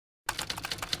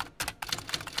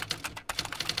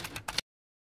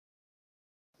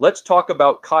Let's talk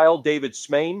about Kyle David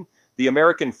Smain, the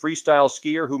American freestyle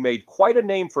skier who made quite a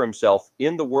name for himself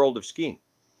in the world of skiing.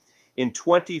 In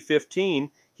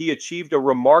 2015, he achieved a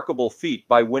remarkable feat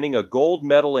by winning a gold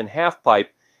medal in halfpipe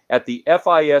at the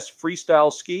FIS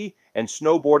Freestyle Ski and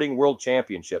Snowboarding World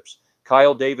Championships.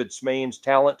 Kyle David Smain's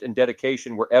talent and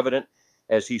dedication were evident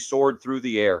as he soared through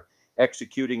the air,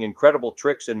 executing incredible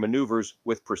tricks and maneuvers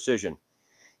with precision.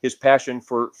 His passion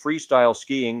for freestyle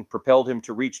skiing propelled him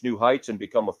to reach new heights and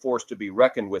become a force to be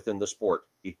reckoned with in the sport.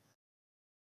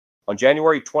 On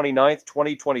January 29,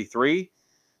 2023,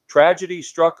 tragedy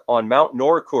struck on Mount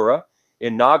Norakura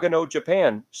in Nagano,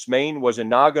 Japan. Smain was in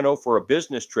Nagano for a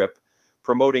business trip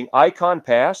promoting Icon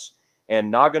Pass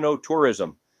and Nagano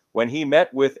tourism when he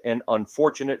met with an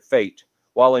unfortunate fate.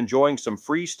 While enjoying some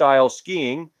freestyle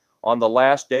skiing on the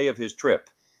last day of his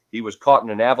trip, he was caught in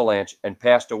an avalanche and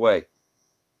passed away.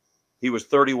 He was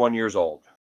 31 years old.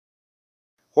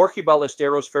 Jorge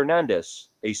Ballesteros Fernandez,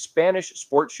 a Spanish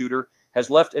sport shooter,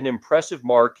 has left an impressive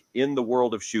mark in the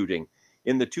world of shooting.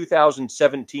 In the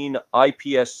 2017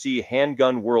 IPSC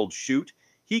Handgun World Shoot,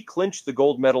 he clinched the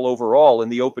gold medal overall in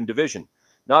the open division.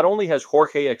 Not only has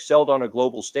Jorge excelled on a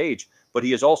global stage, but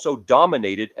he has also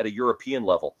dominated at a European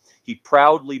level. He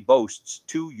proudly boasts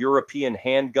 2 European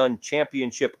Handgun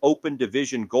Championship Open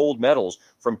Division gold medals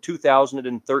from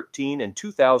 2013 and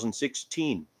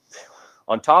 2016.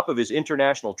 On top of his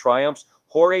international triumphs,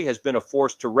 Jorge has been a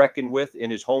force to reckon with in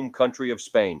his home country of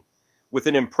Spain. With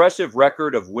an impressive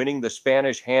record of winning the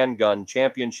Spanish Handgun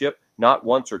Championship not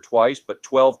once or twice, but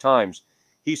 12 times,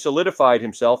 he solidified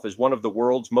himself as one of the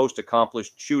world's most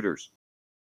accomplished shooters.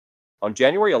 On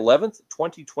January 11,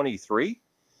 2023,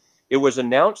 it was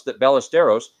announced that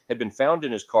Ballesteros had been found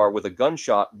in his car with a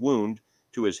gunshot wound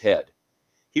to his head.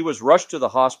 He was rushed to the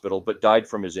hospital but died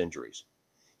from his injuries.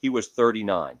 He was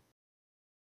 39.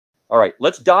 All right,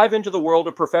 let's dive into the world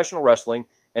of professional wrestling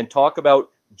and talk about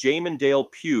Jamin Dale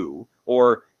Pugh,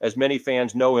 or as many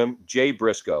fans know him, Jay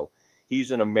Briscoe.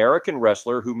 He's an American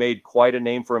wrestler who made quite a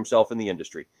name for himself in the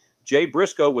industry. Jay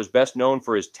Briscoe was best known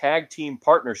for his tag team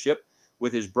partnership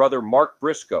with his brother Mark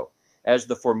Briscoe as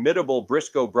the formidable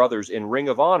Briscoe brothers in Ring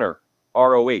of Honor,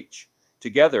 ROH.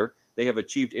 Together, they have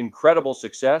achieved incredible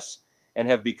success and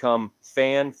have become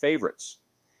fan favorites.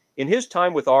 In his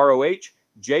time with ROH,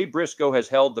 Jay Briscoe has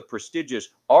held the prestigious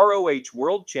ROH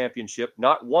World Championship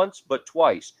not once but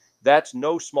twice. That's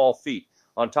no small feat.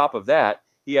 On top of that,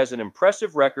 he has an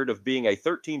impressive record of being a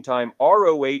 13-time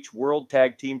ROH World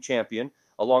Tag Team Champion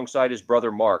alongside his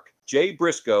brother Mark. Jay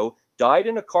Briscoe died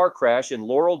in a car crash in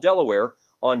Laurel, Delaware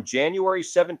on January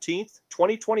 17,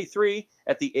 2023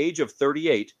 at the age of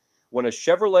 38 when a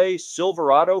Chevrolet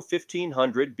Silverado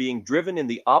 1500 being driven in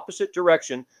the opposite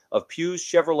direction of Pugh's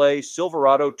Chevrolet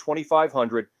Silverado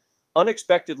 2500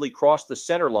 unexpectedly crossed the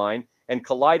center line and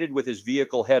collided with his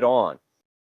vehicle head-on.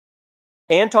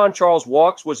 Anton Charles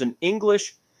Walks was an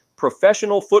English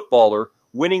professional footballer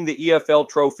winning the EFL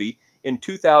trophy in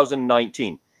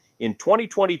 2019. In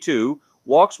 2022,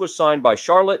 Walks was signed by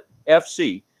Charlotte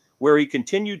FC, where he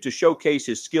continued to showcase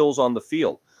his skills on the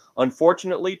field.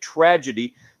 Unfortunately,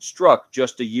 tragedy struck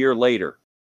just a year later.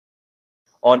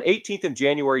 On 18th of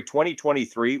January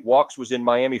 2023, Walks was in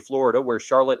Miami, Florida, where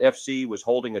Charlotte FC was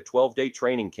holding a 12-day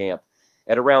training camp.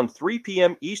 At around 3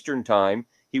 p.m. Eastern Time,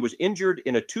 he was injured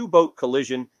in a two-boat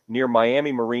collision near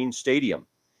Miami Marine Stadium.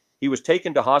 He was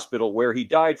taken to hospital where he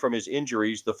died from his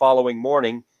injuries the following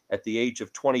morning at the age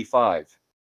of 25.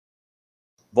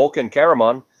 Volkan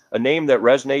Karaman, a name that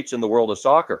resonates in the world of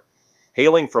soccer.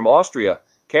 Hailing from Austria,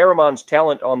 Karaman's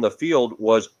talent on the field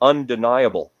was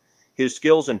undeniable. His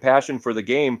skills and passion for the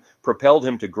game propelled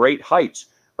him to great heights,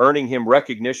 earning him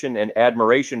recognition and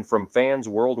admiration from fans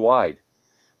worldwide.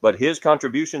 But his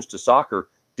contributions to soccer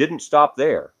didn't stop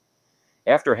there.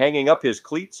 After hanging up his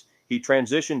cleats, he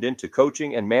transitioned into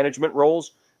coaching and management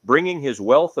roles, bringing his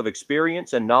wealth of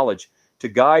experience and knowledge to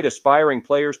guide aspiring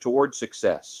players toward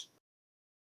success.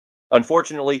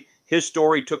 Unfortunately, his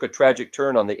story took a tragic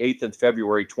turn on the 8th of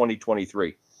February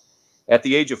 2023. At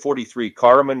the age of 43,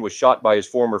 Karaman was shot by his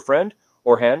former friend,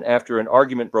 Orhan, after an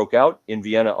argument broke out in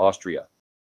Vienna, Austria.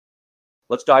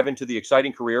 Let's dive into the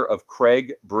exciting career of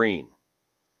Craig Breen.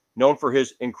 Known for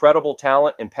his incredible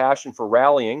talent and passion for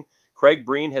rallying, Craig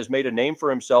Breen has made a name for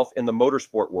himself in the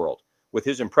motorsport world. With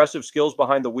his impressive skills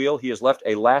behind the wheel, he has left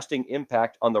a lasting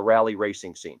impact on the rally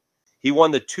racing scene. He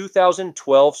won the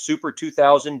 2012 Super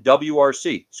 2000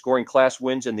 WRC, scoring class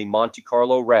wins in the Monte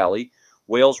Carlo Rally,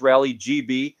 Wales Rally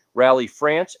GB, Rally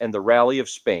France, and the Rally of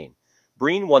Spain.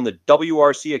 Breen won the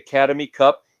WRC Academy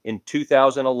Cup in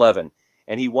 2011,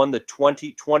 and he won the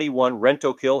 2021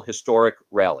 Rentokil Historic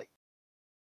Rally.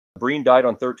 Breen died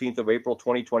on 13th of April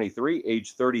 2023,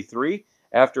 age 33,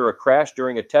 after a crash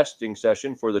during a testing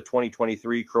session for the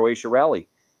 2023 Croatia Rally.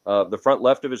 The front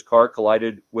left of his car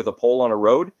collided with a pole on a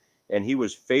road, and he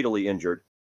was fatally injured.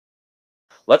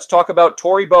 Let's talk about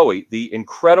Tori Bowie, the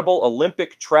incredible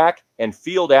Olympic track and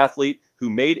field athlete who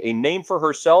made a name for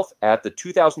herself at the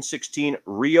 2016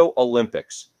 Rio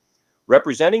Olympics.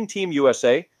 Representing Team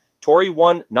USA, Tori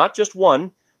won not just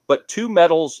one, but 2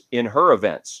 medals in her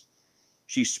events.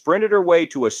 She sprinted her way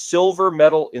to a silver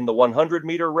medal in the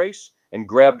 100-meter race and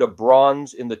grabbed a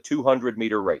bronze in the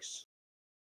 200-meter race.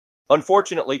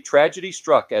 Unfortunately, tragedy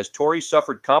struck as Tori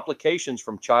suffered complications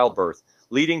from childbirth,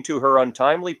 leading to her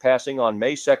untimely passing on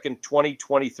May 2,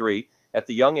 2023, at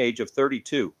the young age of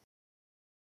 32.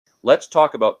 Let's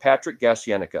talk about Patrick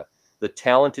Gasienica, the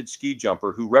talented ski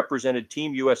jumper who represented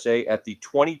Team USA at the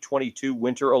 2022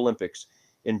 Winter Olympics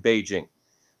in Beijing.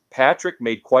 Patrick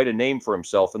made quite a name for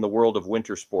himself in the world of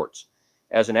winter sports.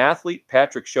 As an athlete,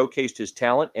 Patrick showcased his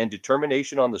talent and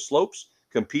determination on the slopes,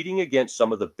 competing against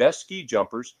some of the best ski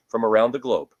jumpers from around the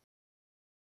globe.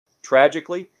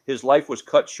 Tragically, his life was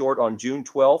cut short on June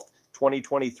 12,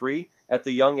 2023, at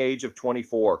the young age of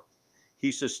 24.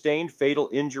 He sustained fatal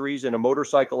injuries in a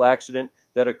motorcycle accident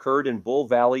that occurred in Bull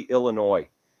Valley, Illinois.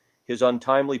 His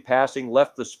untimely passing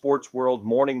left the sports world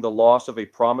mourning the loss of a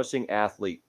promising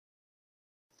athlete.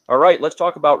 All right, let's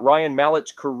talk about Ryan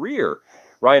Mallett's career.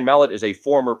 Ryan Mallett is a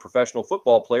former professional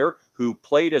football player who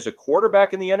played as a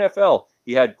quarterback in the NFL.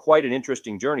 He had quite an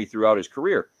interesting journey throughout his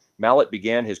career. Mallett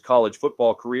began his college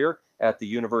football career at the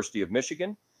University of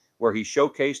Michigan, where he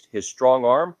showcased his strong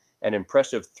arm and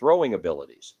impressive throwing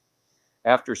abilities.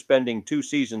 After spending 2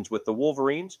 seasons with the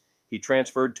Wolverines, he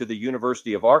transferred to the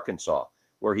University of Arkansas,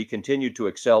 where he continued to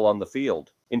excel on the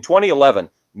field. In 2011,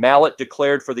 Mallett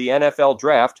declared for the NFL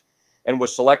draft and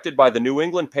was selected by the New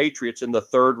England Patriots in the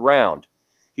 3rd round.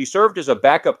 He served as a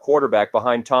backup quarterback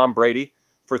behind Tom Brady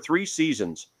for 3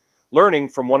 seasons, learning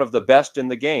from one of the best in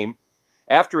the game.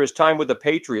 After his time with the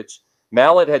Patriots,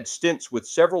 Mallett had stints with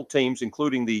several teams,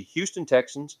 including the Houston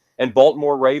Texans and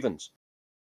Baltimore Ravens.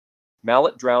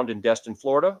 Mallett drowned in Destin,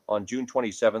 Florida on June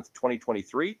 27,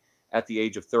 2023, at the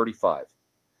age of 35.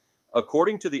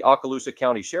 According to the Okaloosa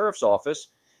County Sheriff's Office,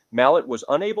 Mallett was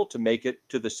unable to make it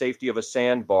to the safety of a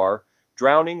sandbar,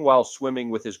 drowning while swimming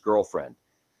with his girlfriend.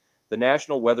 The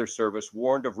National Weather Service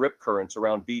warned of rip currents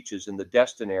around beaches in the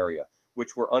Destin area,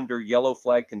 which were under yellow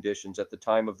flag conditions at the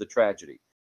time of the tragedy.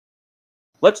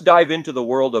 Let's dive into the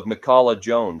world of Mikala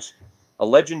Jones, a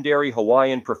legendary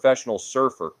Hawaiian professional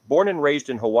surfer. Born and raised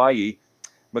in Hawaii,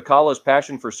 Mikala's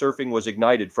passion for surfing was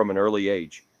ignited from an early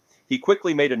age. He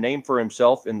quickly made a name for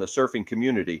himself in the surfing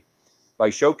community by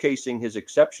showcasing his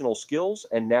exceptional skills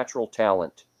and natural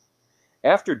talent.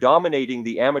 After dominating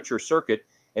the amateur circuit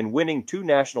and winning 2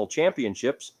 national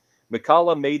championships,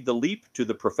 Mikala made the leap to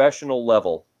the professional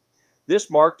level. This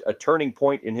marked a turning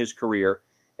point in his career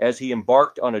as he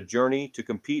embarked on a journey to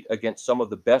compete against some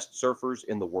of the best surfers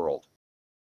in the world.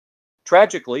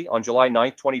 Tragically, on July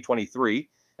 9, 2023,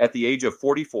 at the age of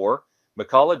 44,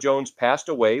 Mikala Jones passed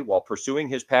away while pursuing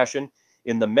his passion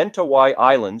in the Mentawai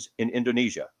Islands in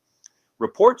Indonesia.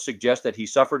 Reports suggest that he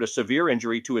suffered a severe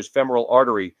injury to his femoral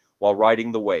artery while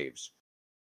riding the waves.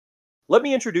 Let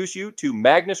me introduce you to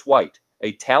Magnus White,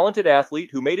 a talented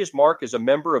athlete who made his mark as a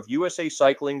member of USA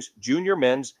Cycling's junior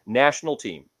men's national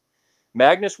team.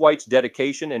 Magnus White's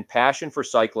dedication and passion for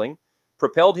cycling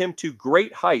propelled him to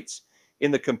great heights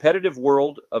in the competitive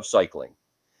world of cycling.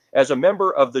 As a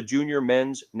member of the junior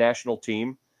men's national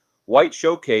team, White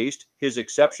showcased his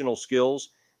exceptional skills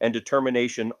and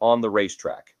determination on the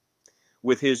racetrack.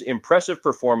 With his impressive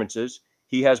performances,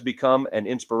 he has become an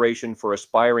inspiration for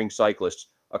aspiring cyclists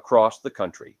across the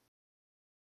country.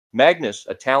 Magnus,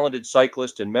 a talented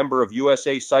cyclist and member of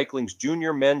USA Cycling's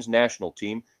junior men's national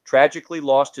team, tragically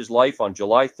lost his life on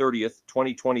July 30th,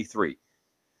 2023.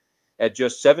 At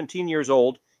just 17 years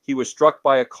old, he was struck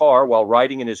by a car while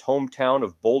riding in his hometown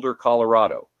of Boulder,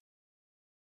 Colorado.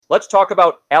 Let's talk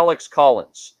about Alex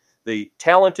Collins, the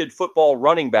talented football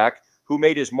running back who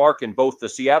made his mark in both the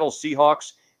Seattle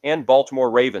Seahawks and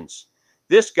Baltimore Ravens.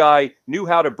 This guy knew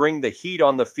how to bring the heat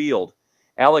on the field.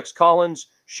 Alex Collins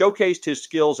showcased his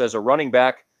skills as a running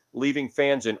back, leaving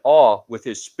fans in awe with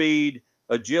his speed,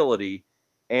 agility,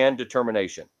 and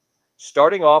determination.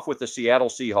 Starting off with the Seattle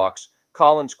Seahawks,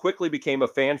 Collins quickly became a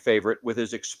fan favorite with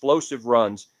his explosive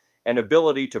runs and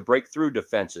ability to break through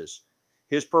defenses.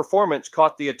 His performance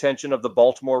caught the attention of the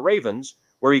Baltimore Ravens,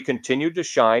 where he continued to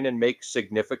shine and make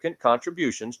significant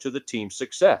contributions to the team's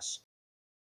success.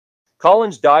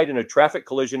 Collins died in a traffic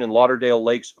collision in Lauderdale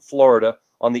Lakes, Florida,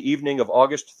 on the evening of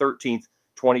August 13,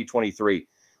 2023.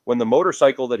 when the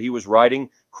motorcycle that he was riding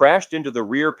crashed into the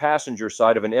rear passenger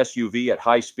side of an SUV at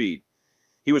high speed.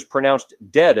 He was pronounced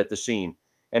dead at the scene,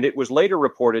 and it was later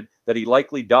reported that he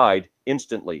likely died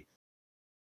instantly.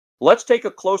 Let's take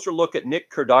a closer look at Nick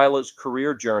Kurdila's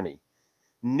career journey.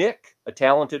 Nick, a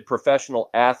talented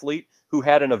professional athlete who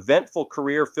had an eventful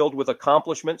career filled with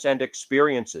accomplishments and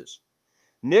experiences.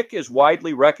 Nick is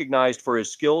widely recognized for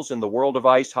his skills in the world of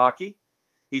ice hockey.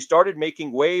 He started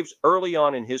making waves early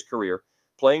on in his career,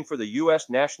 playing for the U.S.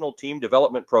 National Team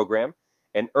Development Program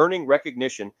and earning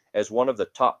recognition as one of the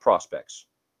top prospects.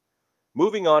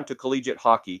 Moving on to collegiate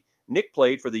hockey, Nick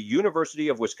played for the University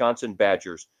of Wisconsin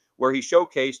Badgers, where he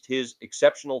showcased his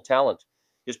exceptional talent.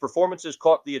 His performances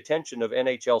caught the attention of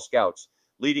NHL scouts,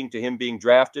 leading to him being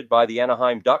drafted by the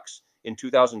Anaheim Ducks in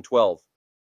 2012.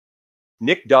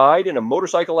 Nick died in a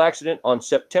motorcycle accident on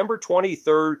September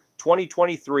 23,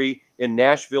 2023 in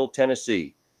Nashville,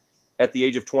 Tennessee, at the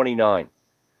age of 29.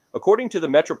 According to the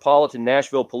Metropolitan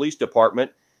Nashville Police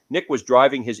Department, Nick was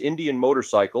driving his Indian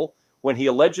motorcycle when he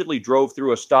allegedly drove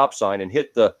through a stop sign and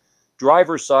hit the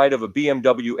driver's side of a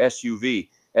BMW SUV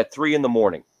at 3 in the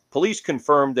morning. Police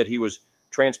confirmed that he was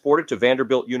transported to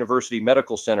Vanderbilt University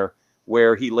Medical Center,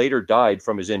 where he later died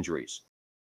from his injuries.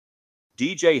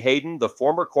 DJ Hayden, the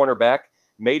former cornerback,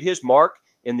 made his mark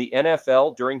in the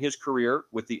NFL during his career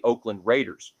with the Oakland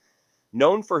Raiders.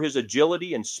 Known for his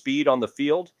agility and speed on the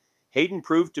field, Hayden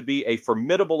proved to be a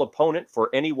formidable opponent for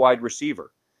any wide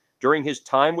receiver. During his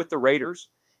time with the Raiders,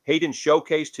 Hayden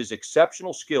showcased his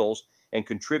exceptional skills and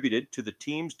contributed to the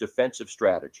team's defensive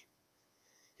strategy.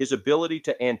 His ability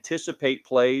to anticipate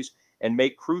plays and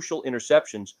make crucial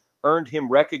interceptions earned him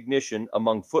recognition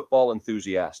among football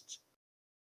enthusiasts.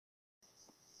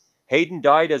 Hayden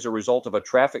died as a result of a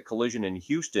traffic collision in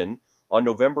Houston on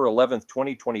November 11,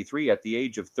 2023, at the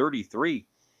age of 33.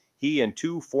 He and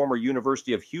two former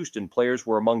University of Houston players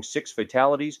were among 6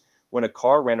 fatalities when a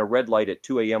car ran a red light at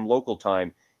 2 a.m. local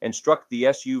time and struck the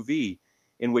SUV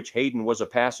in which Hayden was a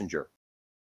passenger.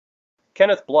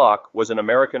 Kenneth Block was an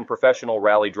American professional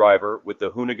rally driver with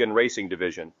the Hoonigan Racing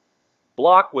Division.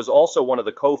 Block was also one of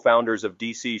the co-founders of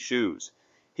DC Shoes.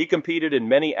 He competed in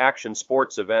many action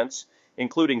sports events,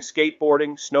 including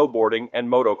skateboarding, snowboarding, and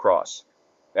motocross.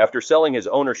 After selling his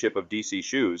ownership of DC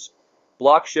Shoes,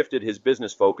 Block shifted his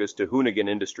business focus to Hoonigan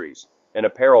Industries, an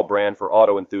apparel brand for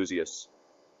auto enthusiasts.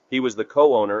 He was the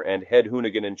co-owner and head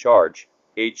Hoonigan in charge,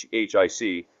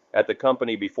 HHIC, at the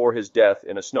company before his death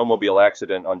in a snowmobile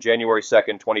accident on January 2,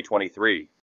 2023.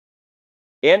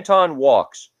 Anton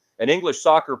Walks, an English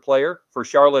soccer player for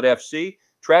Charlotte FC,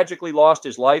 tragically lost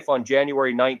his life on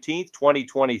January 19,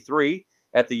 2023,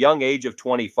 at the young age of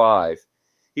 25.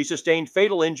 He sustained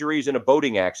fatal injuries in a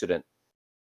boating accident.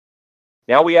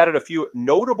 Now we added a few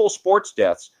notable sports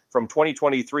deaths from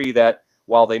 2023 that,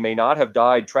 while they may not have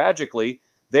died tragically,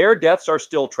 their deaths are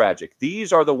still tragic.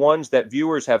 These are the ones that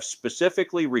viewers have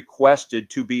specifically requested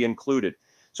to be included.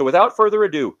 So without further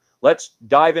ado, let's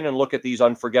dive in and look at these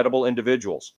unforgettable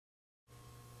individuals.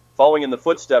 Following in the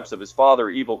footsteps of his father,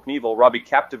 Evel Knievel, Robbie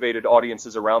captivated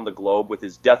audiences around the globe with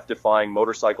his death-defying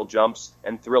motorcycle jumps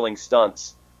and thrilling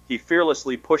stunts. He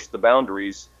fearlessly pushed the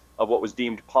boundaries of what was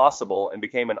deemed possible and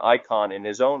became an icon in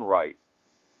his own right.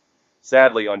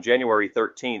 Sadly, on January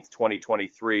 13,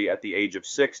 2023, at the age of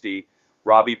 60,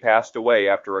 Robbie passed away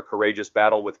after a courageous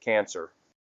battle with cancer.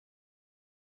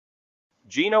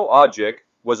 Gino Odjick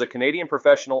was a Canadian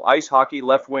professional ice hockey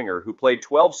left-winger who played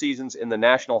 12 seasons in the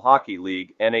National Hockey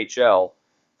League, NHL,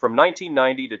 from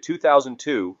 1990 to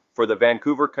 2002 for the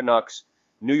Vancouver Canucks,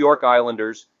 New York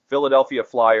Islanders, Philadelphia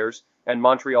Flyers, and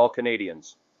Montreal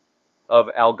Canadiens. Of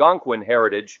Algonquin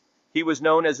heritage, he was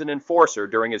known as an enforcer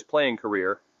during his playing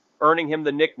career, earning him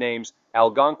the nicknames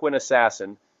Algonquin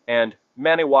Assassin and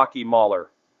Maniwaki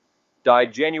Mauler.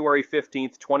 Died January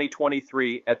 15,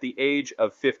 2023 at the age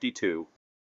of 52.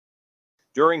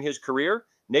 During his career,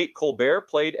 Nate Colbert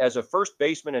played as a first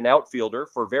baseman and outfielder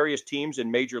for various teams in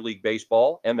Major League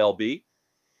Baseball, MLB.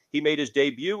 He made his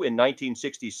debut in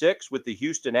 1966 with the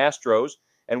Houston Astros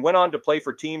and went on to play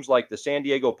for teams like the San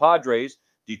Diego Padres,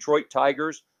 Detroit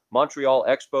Tigers, Montreal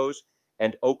Expos,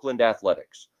 and Oakland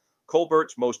Athletics.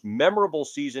 Colbert's most memorable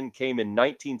season came in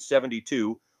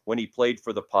 1972 when he played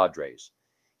for the Padres.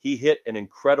 He hit an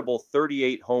incredible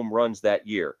 38 home runs that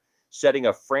year, setting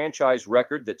a franchise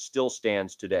record that still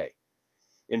stands today.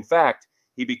 In fact,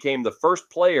 he became the first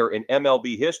player in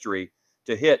MLB history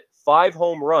to hit 5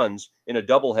 home runs in a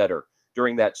doubleheader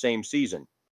during that same season.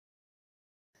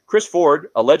 Chris Ford,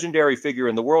 a legendary figure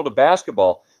in the world of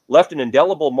basketball, left an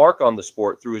indelible mark on the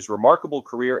sport through his remarkable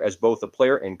career as both a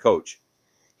player and coach.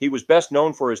 He was best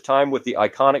known for his time with the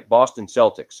iconic Boston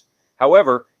Celtics.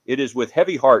 However, It is with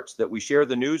heavy hearts that we share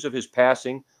the news of his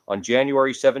passing on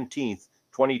January 17th,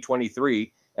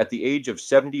 2023, at the age of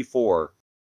 74.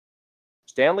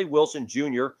 Stanley Wilson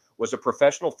Jr. was a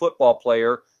professional football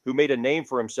player who made a name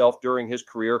for himself during his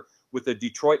career with the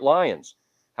Detroit Lions.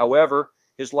 However,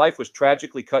 his life was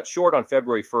tragically cut short on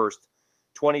February 1st,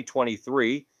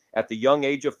 2023, at the young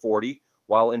age of 40,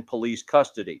 while in police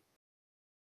custody.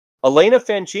 Elena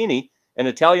Fancini, an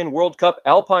Italian World Cup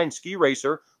alpine ski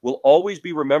racer, will always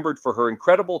be remembered for her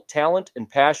incredible talent and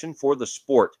passion for the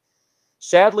sport.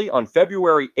 Sadly, on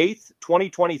February 8th,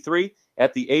 2023,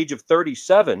 at the age of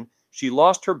 37, she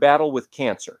lost her battle with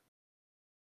cancer.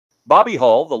 Bobby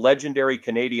Hull, the legendary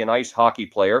Canadian ice hockey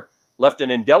player, left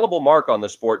an indelible mark on the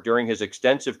sport during his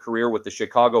extensive career with the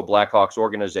Chicago Blackhawks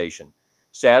organization.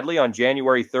 Sadly, on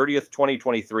January 30th,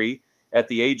 2023, at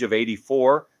the age of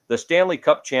 84, the Stanley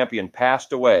Cup champion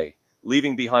passed away,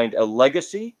 leaving behind a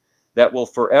legacy that will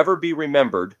forever be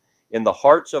remembered in the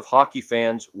hearts of hockey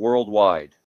fans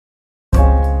worldwide.